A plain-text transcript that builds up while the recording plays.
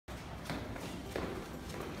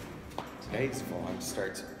Today's vlog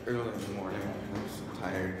starts early in the morning. I'm so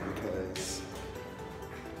tired because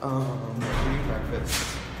we're eating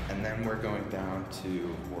breakfast and then we're going down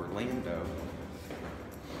to Orlando,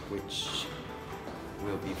 which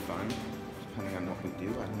will be fun depending on what we do.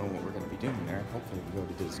 I don't know what we're going to be doing there. Hopefully we go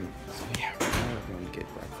to Disney. So yeah, right now we're going to get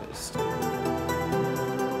breakfast.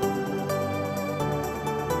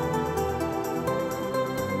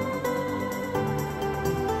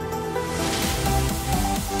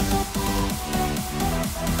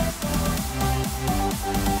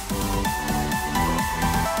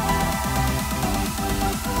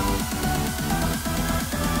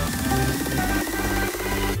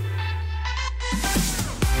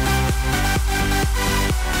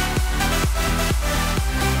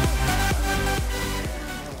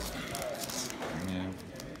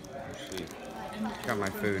 Got my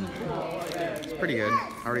food. It's pretty good.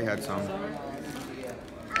 I already had some.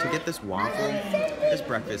 To get this waffle, this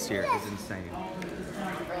breakfast here is insane.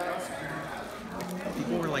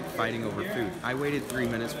 People were like fighting over food. I waited 3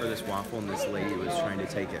 minutes for this waffle and this lady was trying to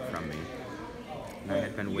take it from me. And I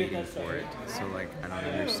had been waiting for it. So like, I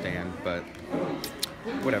don't understand, but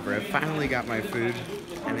whatever. I finally got my food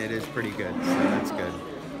and it is pretty good, so that's good.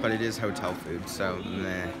 But it is hotel food, so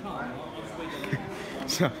meh.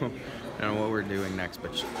 So, I don't know what we're doing next,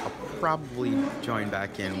 but I'll probably join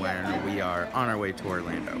back in when we are on our way to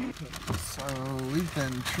Orlando. So, we've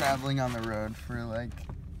been traveling on the road for like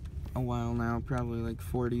a while now, probably like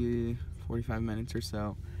 40, 45 minutes or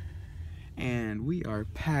so. And we are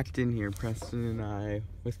packed in here, Preston and I,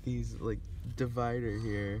 with these like divider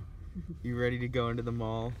here. You ready to go into the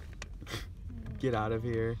mall? Get out of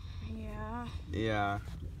here? Yeah. Yeah.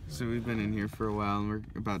 So we've been in here for a while and we're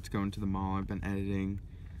about to go into the mall. I've been editing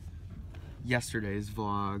yesterday's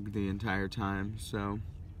vlog the entire time, so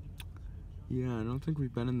yeah, I don't think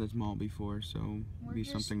we've been in this mall before, so it'll be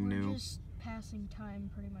something new. We're just passing time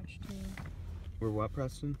pretty much too. We're what,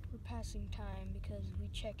 Preston? We're passing time because we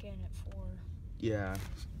check in at 4. Yeah,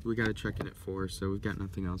 we gotta check in at 4, so we've got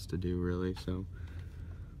nothing else to do really, so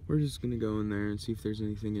we're just gonna go in there and see if there's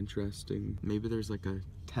anything interesting. Maybe there's like a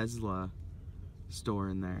Tesla store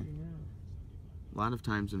in there. Yeah. A lot of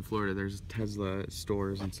times in Florida, there's Tesla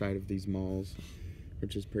stores inside of these malls,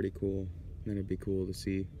 which is pretty cool. And it'd be cool to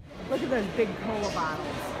see. Look at those big cola bottles.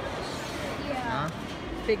 Yeah. Huh?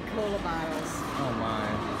 Big cola bottles. Oh my.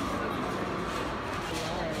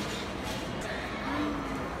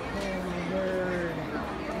 Oh, word.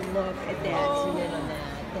 Look at that. Oh. Look at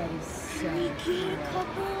that. That is so Freaking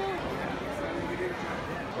couple.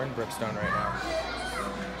 We're in Brookstone right now.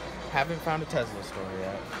 Haven't found a Tesla store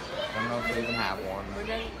yet. I don't know if they even have one.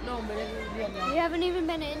 We haven't even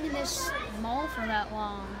been in this mall for that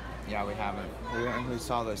long. Yeah, we haven't. We went and we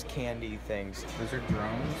saw those candy things. Those are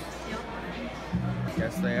drones? Yep.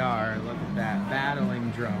 Yes, they are. Look at that.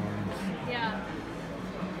 Battling drones. Yeah.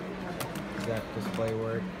 Does that display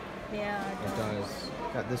work? Yeah. It does.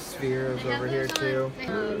 Got the spheres Yeah, over here too.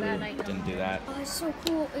 Didn't do that. Oh, it's so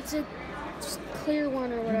cool. It's a just clear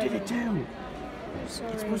one or whatever. You did it too.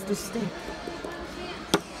 Sorry. It's supposed to stick.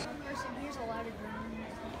 Here's a lot of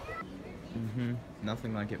drones.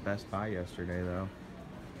 Nothing like at Best Buy yesterday though.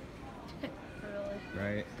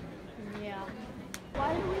 Really? Right? Yeah.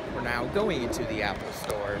 We're now going into the Apple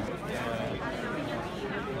store.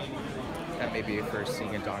 That may be your first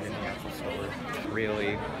seeing a dog in the Apple store.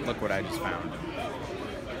 Really, look what I just found.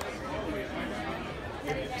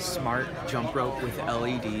 Smart jump rope with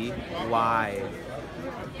LED. Why?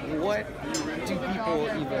 What do people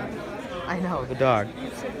even... I know, the dog.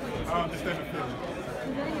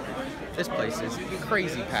 This place is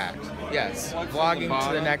crazy packed. Yes, vlogging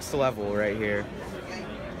to the next level right here.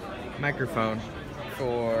 Microphone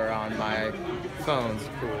for on my phone's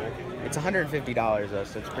cool. It's $150 though,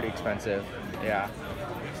 so it's pretty expensive. Yeah.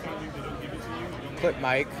 Clip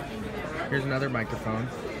mic. Here's another microphone.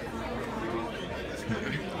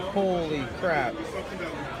 Holy crap.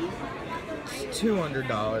 It's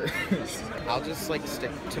 $200. I'll just like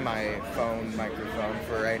stick to my phone microphone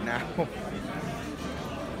for right now.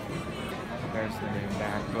 There's the new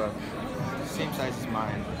MacBook. Same size as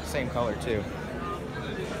mine. Same color too.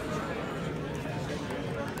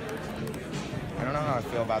 I don't know how I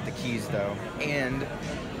feel about the keys though. And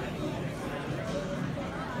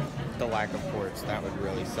the lack of ports. That would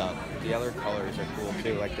really suck. The other colors are cool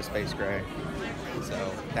too, like the space gray.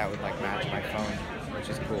 So that would like match my phone, which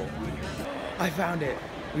is cool. I found it.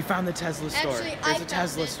 We found the Tesla store. Actually, there's a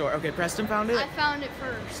Tesla store. Okay, Preston found it? I found it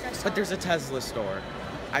first. But there's a Tesla store.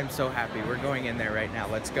 I'm so happy. We're going in there right now.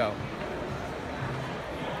 Let's go.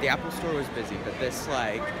 The Apple store was busy, but this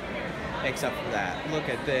like makes up for that. Look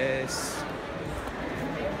at this.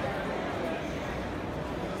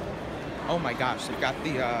 Oh my gosh, they've got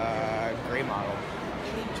the gray model,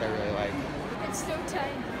 which I really like. It's so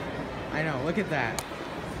tiny. I know, look at that.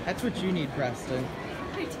 That's what you need, Preston.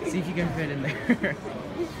 See if you can fit in there.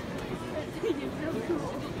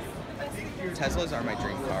 Teslas are my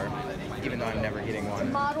dream car, even though I'm never getting one.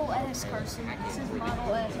 Model S, Carson. This is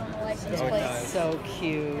Model S on the license plate. So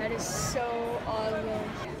cute. That is so awesome.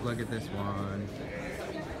 Look at this one.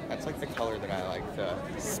 That's like the color that I like, the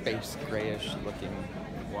space grayish looking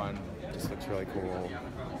one. Just looks really cool.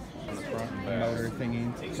 On the front motor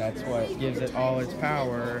thingy, that's what gives it all its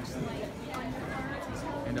power.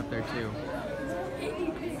 And up there too.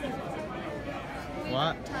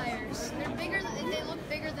 What? Tires. They're bigger. They look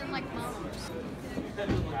bigger than like Mom's. I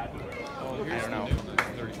don't know.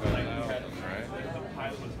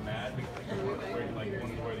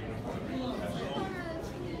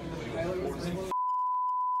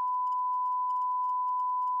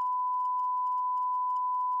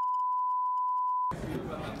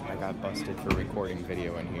 I got busted for recording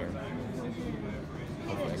video in here.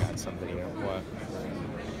 Hopefully I got some video. What?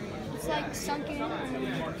 It's like sunken. Oh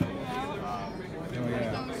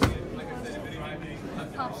yeah.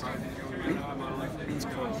 Pops in. It's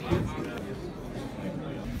cool.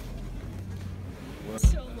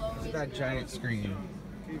 So low. Look at that giant screen.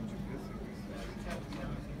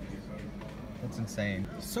 That's insane.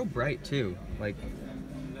 It's so bright too. Like,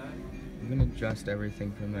 I'm gonna adjust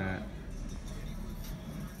everything from that.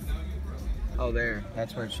 Oh, there.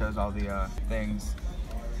 That's where it shows all the things.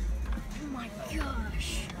 Oh my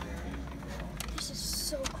gosh. This is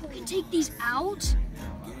so cool. You can take these out?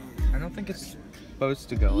 I don't think it's supposed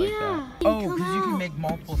to go like that. Oh, because you can make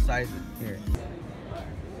multiple sizes. Here.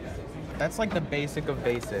 That's like the basic of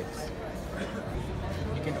basics.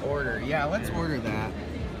 You can order. Yeah, let's order that.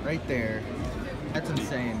 Right there. That's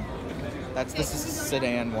insane. That's the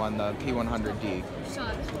sedan one, the P100D.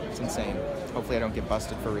 It's insane. Hopefully I don't get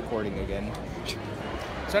busted for recording again.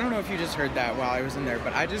 So I don't know if you just heard that while I was in there,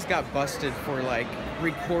 but I just got busted for like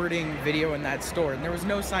recording video in that store, and there was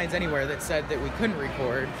no signs anywhere that said that we couldn't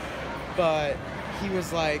record, but he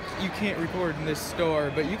was like, you can't record in this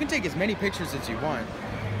store, but you can take as many pictures as you want.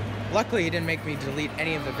 Luckily he didn't make me delete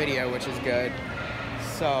any of the video, which is good.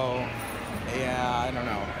 So yeah, I don't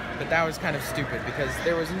know, but that was kind of stupid because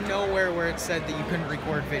there was nowhere where it said that you couldn't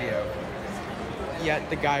record video. Yet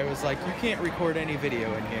the guy was like, you can't record any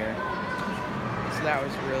video in here. So that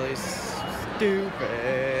was really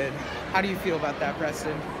stupid. How do you feel about that,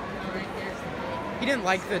 Preston? He didn't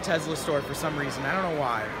like the Tesla store for some reason. I don't know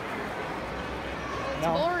why. It's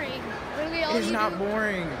boring. Literally all It is not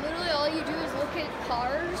boring. Literally all you do is look at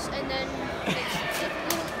cars and then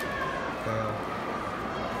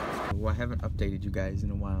Well, I haven't updated you guys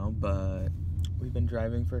in a while, but we've been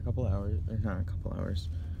driving for a couple hours, or not a couple hours,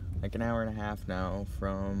 like an hour and a half now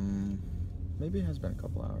from, maybe it has been a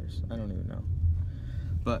couple hours, I don't even know.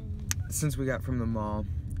 But since we got from the mall,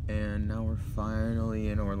 and now we're finally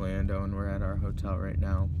in Orlando, and we're at our hotel right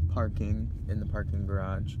now, parking in the parking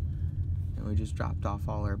garage. And we just dropped off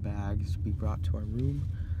all our bags to be brought to our room.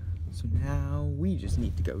 So now we just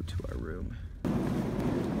need to go to our room.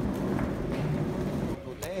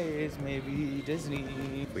 Couple days, maybe Disney.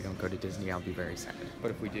 If we don't go to Disney, I'll be very sad.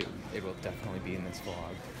 But if we do, it will definitely be in this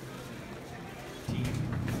vlog.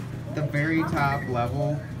 The very top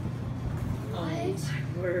level. What?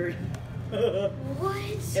 Word. what?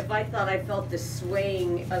 If I thought I felt the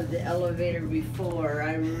swaying of the elevator before,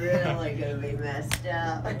 I'm really gonna be messed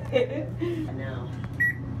up. I know.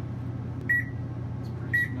 It's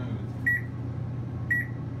pretty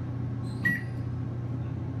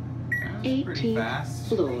smooth. Pretty fast.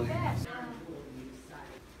 Floor.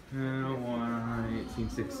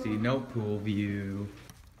 1860. No pool view.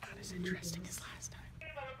 Not as interesting as last time.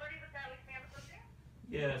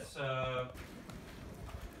 Yes,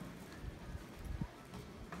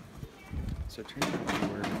 So it turns out we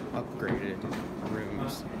were upgraded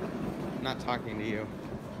rooms. I'm not talking to you,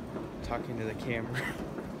 I'm talking to the camera.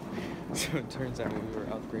 So it turns out we were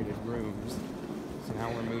upgraded rooms. So now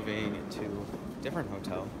we're moving to a different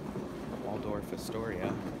hotel, Waldorf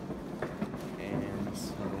Astoria. And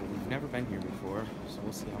so we've never been here before, so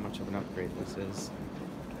we'll see how much of an upgrade this is.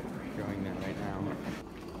 We're going there right now.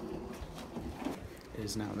 It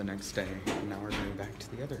is now the next day, and now we're going back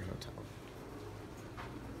to the other hotel.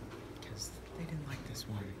 Because they didn't like this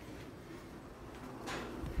one.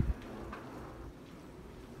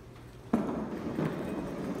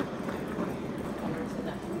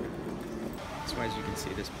 So as you can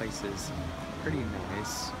see, this place is pretty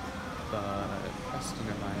nice, but Preston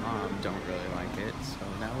and my mom don't really like it, so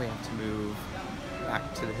now we have to move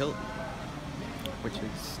back to the Hilton, which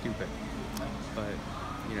is stupid, but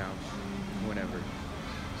you know, whatever.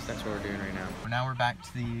 So that's what we're doing right now. Now we're back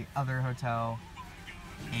to the other hotel.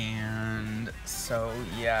 And so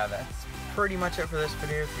yeah, that's pretty much it for this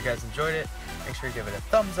video. If you guys enjoyed it, make sure you give it a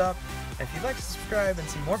thumbs up. And if you'd like to subscribe and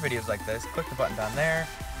see more videos like this, click the button down there.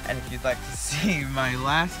 And if you'd like to see my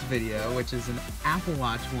last video, which is an Apple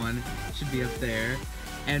Watch one, should be up there.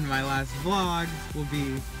 And my last vlog will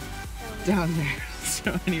be down there.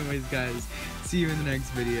 So anyways guys, see you in the next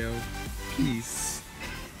video. Peace.